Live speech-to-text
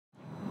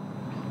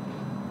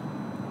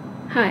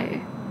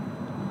Hi.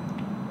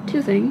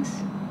 Two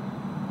things.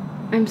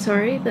 I'm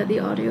sorry that the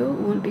audio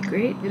won't be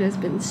great. It has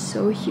been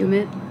so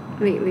humid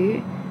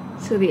lately,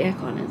 so the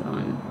aircon is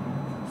on.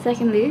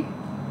 Secondly,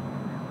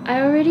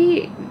 I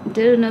already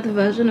did another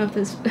version of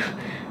this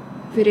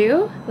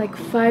video like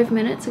 5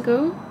 minutes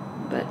ago,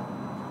 but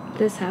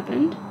this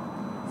happened.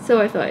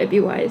 So I thought it'd be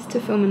wise to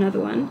film another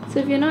one. So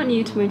if you're not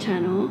new to my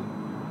channel,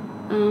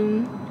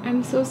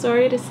 I'm so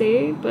sorry to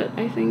say, but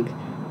I think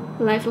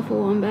Life of a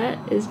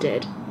Wombat is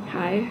dead.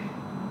 Hi.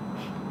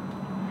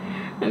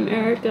 I'm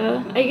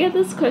Erica. I get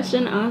this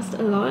question asked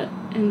a lot,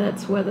 and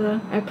that's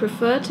whether I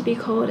prefer to be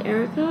called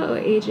Erica or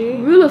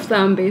AJ. Rule of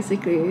thumb,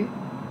 basically.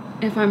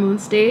 If I'm on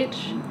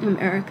stage, I'm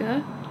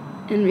Erica.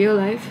 In real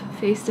life,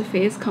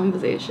 face-to-face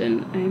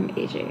conversation, I'm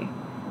AJ.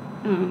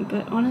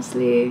 But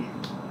honestly,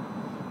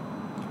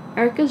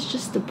 Erica's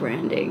just the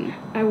branding.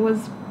 I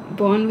was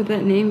born with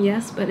that name,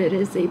 yes, but it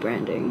is a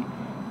branding.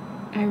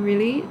 I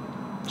really,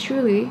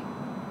 truly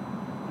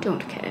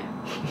don't care.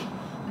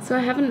 So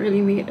I haven't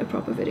really made a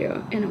proper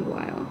video in a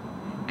while.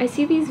 I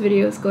see these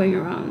videos going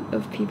around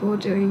of people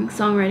doing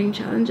songwriting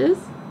challenges,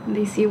 and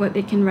they see what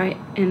they can write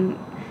in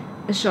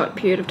a short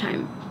period of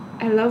time.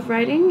 I love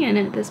writing, and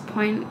at this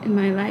point in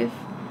my life,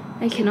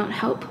 I cannot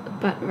help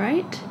but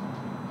write,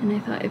 and I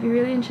thought it'd be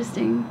really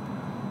interesting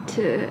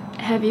to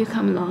have you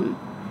come along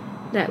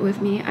that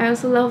with me. I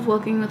also love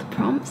working with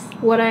prompts.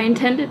 What I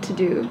intended to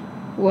do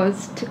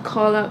was to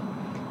call up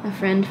a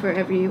friend for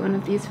every one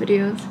of these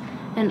videos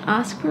and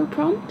ask for a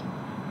prompt.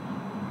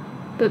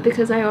 But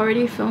because I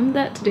already filmed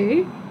that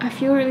today, I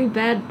feel really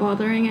bad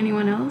bothering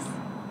anyone else.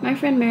 My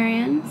friend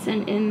Marianne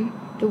sent in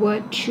the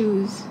word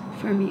choose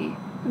for me.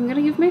 I'm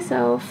gonna give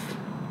myself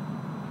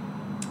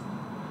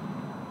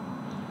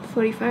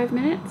 45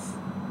 minutes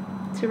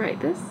to write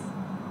this.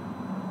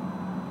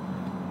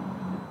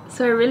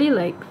 So I really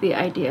like the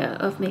idea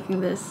of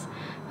making this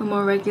a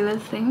more regular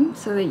thing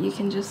so that you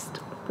can just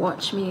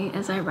watch me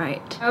as I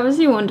write. I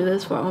obviously won't do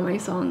this for all my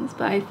songs,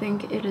 but I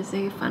think it is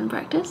a fun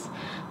practice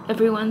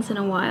every once in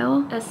a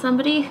while. As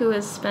somebody who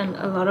has spent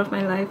a lot of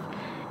my life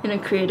in a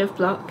creative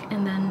block,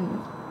 and then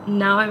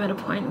now I'm at a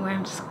point where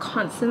I'm just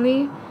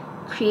constantly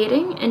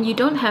creating, and you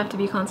don't have to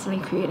be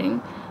constantly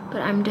creating,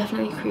 but I'm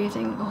definitely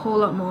creating a whole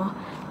lot more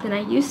than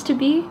I used to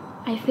be.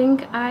 I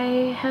think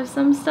I have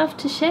some stuff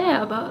to share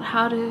about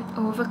how to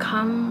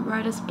overcome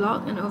writer's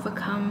block and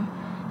overcome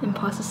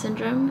imposter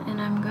syndrome,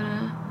 and I'm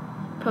gonna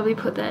probably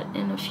put that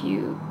in a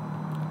few,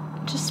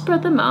 just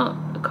spread them out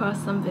across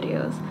some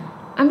videos.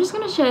 I'm just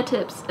gonna share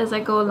tips as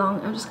I go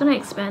along. I'm just gonna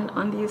expand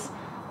on these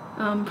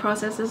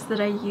processes that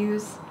I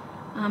use.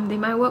 They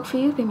might work for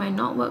you, they might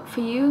not work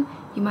for you.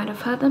 You might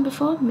have heard them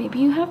before, maybe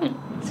you haven't.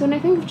 So when I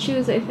think of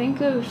choose, I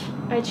think of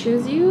I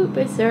Choose You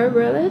by Sarah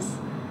Bareilles,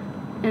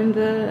 and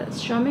the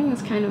strumming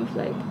is kind of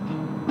like,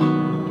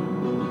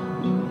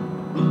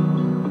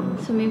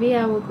 so maybe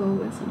I will go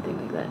with something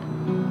like that.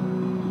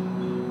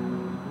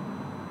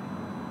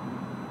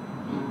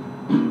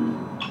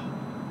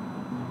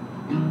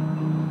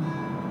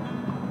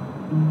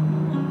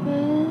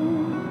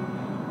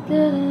 I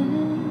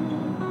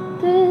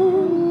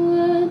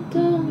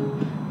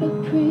don't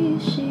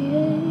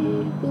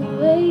appreciate the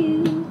way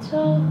you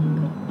talk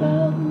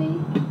about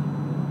me.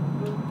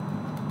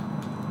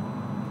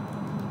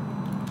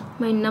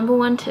 My number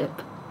one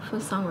tip for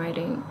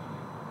songwriting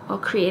or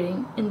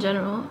creating in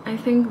general, I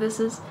think this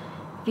is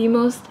the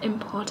most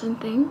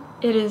important thing.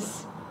 It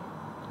is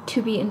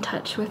to be in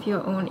touch with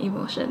your own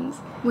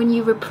emotions. When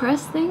you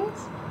repress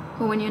things,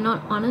 or when you're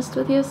not honest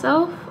with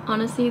yourself,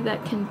 honestly,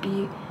 that can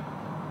be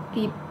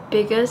the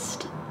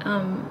biggest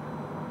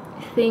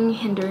thing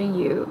hindering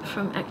you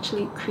from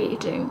actually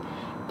creating.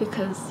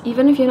 Because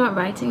even if you're not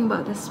writing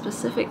about this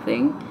specific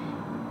thing,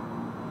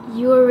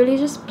 you are really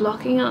just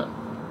blocking out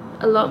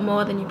a lot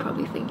more than you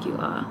probably think you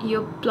are.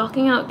 You're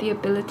blocking out the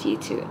ability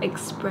to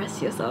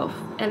express yourself.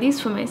 At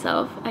least for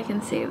myself, I can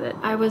say that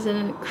I was in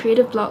a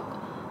creative block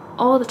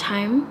all the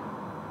time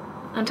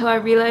until I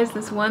realized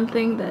this one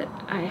thing that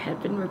I had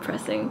been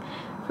repressing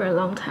for a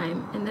long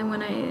time. And then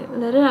when I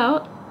let it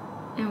out,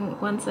 and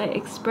once I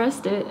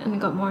expressed it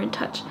and got more in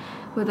touch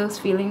with those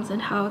feelings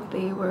and how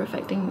they were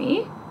affecting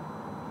me,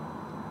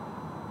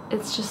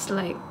 it's just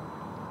like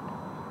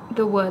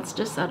the words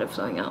just started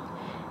flowing out.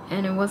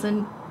 And it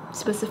wasn't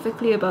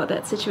specifically about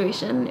that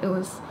situation, it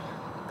was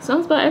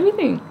songs about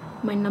everything.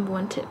 My number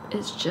one tip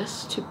is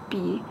just to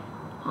be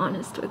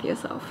honest with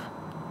yourself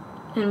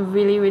and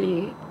really,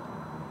 really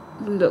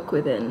look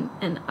within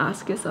and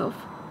ask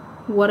yourself,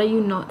 what are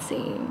you not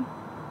saying?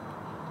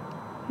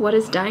 What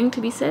is dying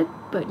to be said,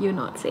 but you're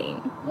not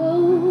saying?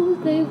 Oh,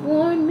 they've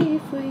warned me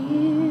for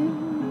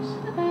years.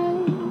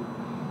 I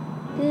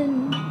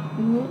didn't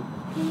know.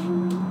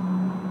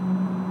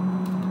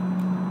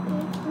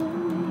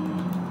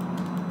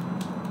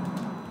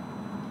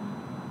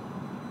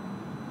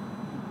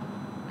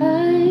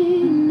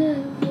 I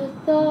never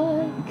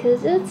thought,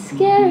 'cause it's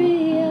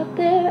scary out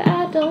there,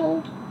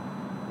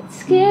 it's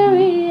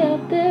scary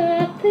out there,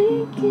 I'm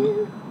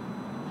thinking,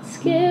 it's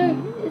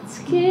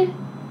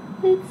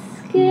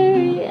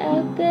scary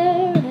out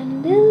there,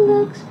 and it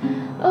looks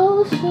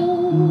feel so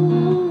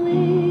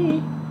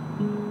lonely,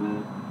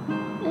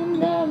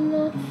 and I'm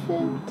not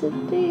fit to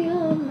be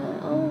on my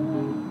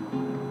own.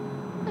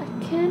 I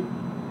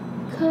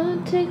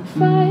can't take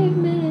 5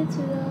 minutes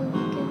without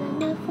looking at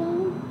my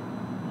phone.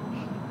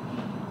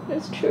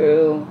 That's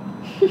true.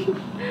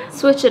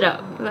 Switch it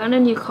up, learn a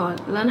new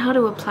chord, learn how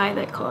to apply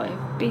that chord.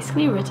 I've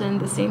basically written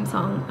the same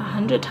song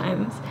 100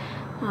 times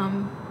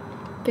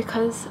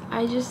because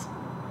I just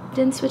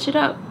didn't switch it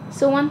up.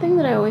 So one thing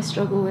that I always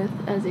struggle with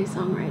as a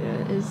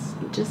songwriter is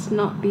just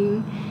not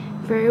being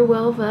very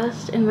well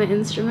versed in my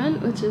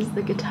instrument, which is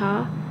the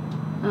guitar.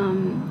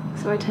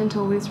 So I tend to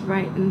always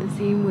write in the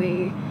same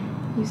way,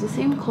 use the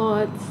same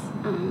chords,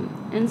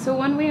 and so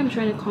one way I'm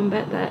trying to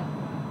combat that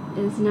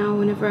is now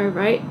whenever I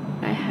write,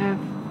 I have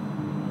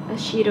a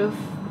sheet of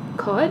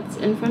chords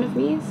in front of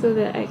me so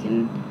that I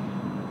can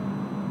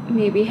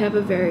maybe have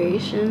a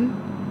variation.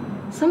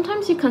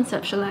 Sometimes you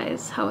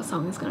conceptualize how a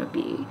song is going to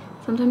be.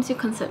 Sometimes you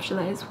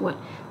conceptualize what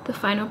the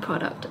final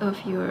product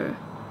of your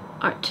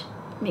art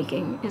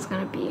making is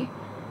going to be.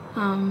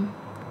 And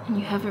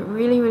you have it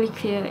really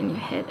clear in your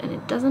head, and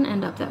it doesn't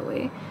end up that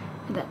way,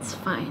 and that's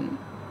fine.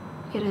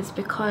 It is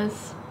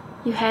because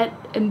you had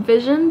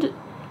envisioned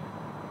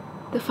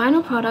the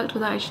final product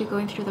without actually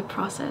going through the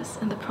process,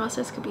 and the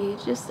process could be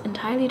just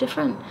entirely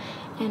different,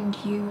 and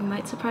you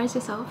might surprise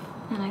yourself,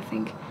 and I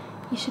think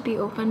you should be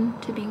open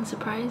to being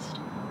surprised.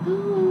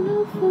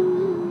 Oh,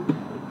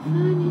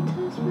 finally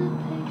test my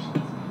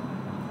patience.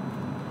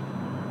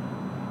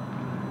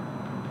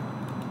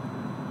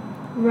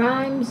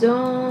 Rhyme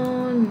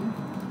zone.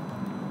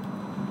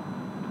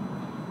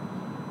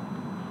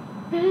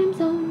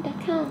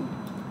 Rhymezone.com.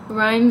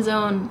 Rhyme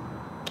zone.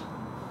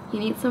 You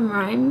need some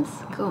rhymes?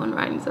 Go on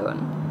Rhyme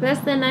Zone. Less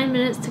than 9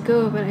 minutes to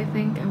go, but I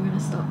think I'm gonna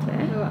stop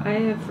there. So I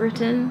have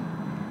written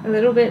a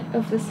little bit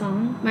of the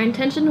song. My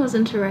intention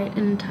wasn't to write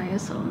an entire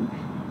song.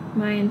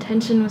 My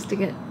intention was to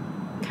get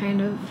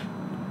kind of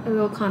a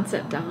little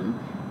concept down.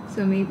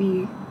 So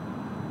maybe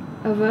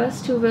a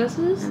verse, 2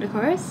 verses, and a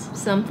chorus?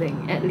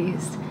 Something, at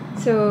least.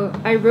 So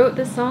I wrote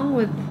the song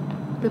with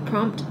the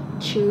prompt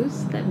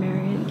choose that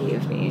Marion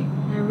gave me.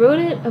 I wrote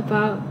it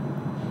about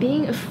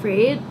being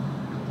afraid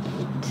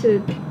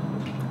to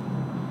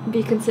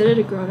be considered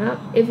a grown-up.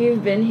 If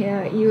you've been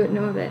here, you would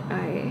know that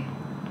I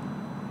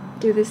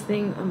do this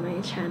thing on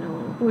my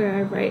channel where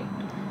I write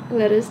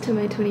letters to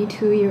my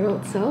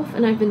 22-year-old self,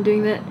 and I've been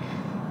doing that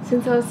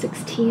since I was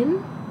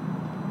 16,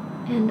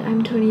 and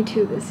I'm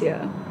 22 this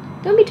year.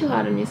 Don't be too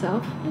hard on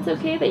yourself. It's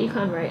okay that you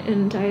can't write an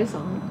entire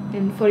song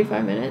in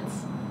 45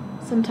 minutes.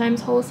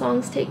 Sometimes whole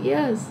songs take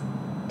years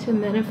to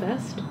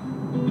manifest.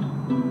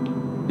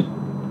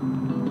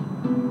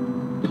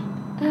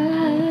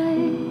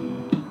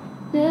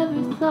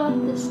 Never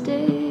thought this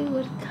day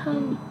would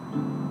come,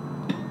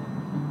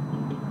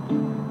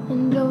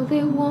 and though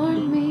they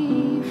warned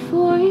me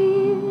for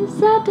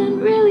years, I didn't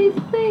really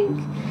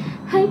think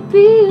I'd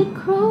be a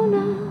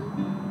grown-up.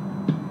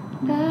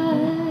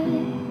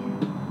 I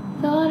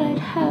thought I'd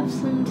have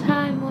some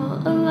time, well,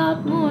 a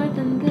lot more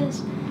than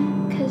this,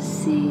 'cause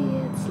see,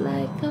 it's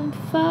like I'm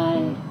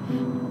 5,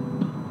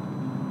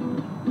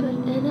 but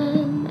in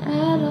an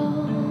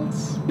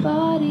adult's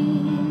body.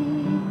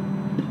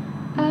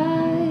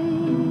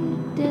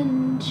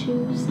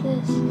 Choose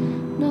this.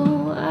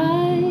 No,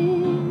 I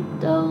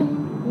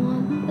don't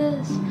want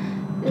this.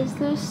 Is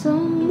there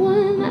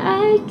someone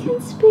I can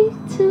speak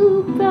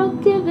to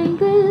about giving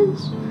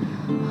this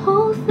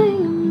whole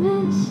thing a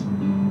miss?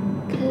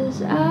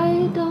 'Cause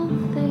I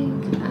don't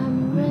think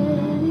I'm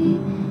ready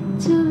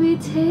to be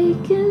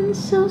taken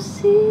so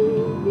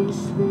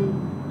seriously.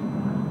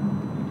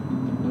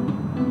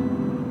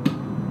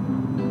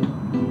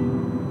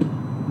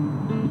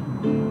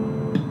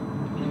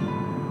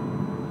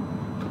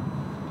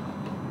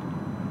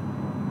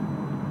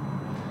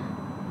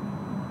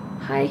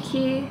 High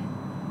key,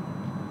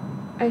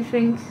 I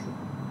think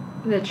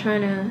that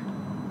trying to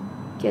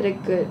get a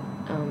good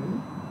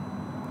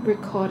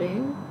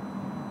recording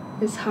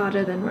is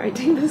harder than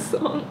writing the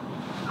song.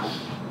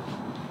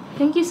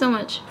 Thank you so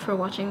much for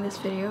watching this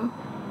video.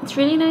 It's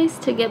really nice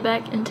to get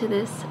back into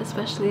this,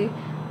 especially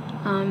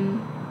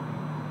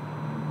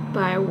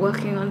by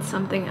working on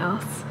something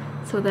else,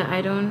 so that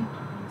I don't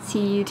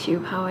see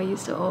YouTube how I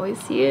used to always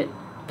see it,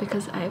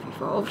 because I've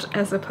evolved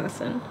as a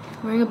person.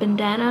 I'm wearing a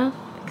bandana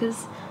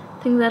because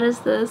I think that is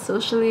the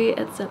socially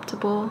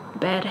acceptable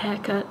bad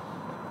haircut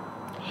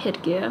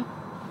headgear.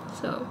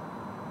 So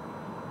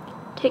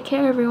take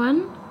care,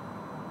 everyone.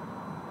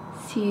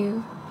 See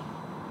you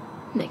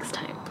next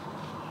time.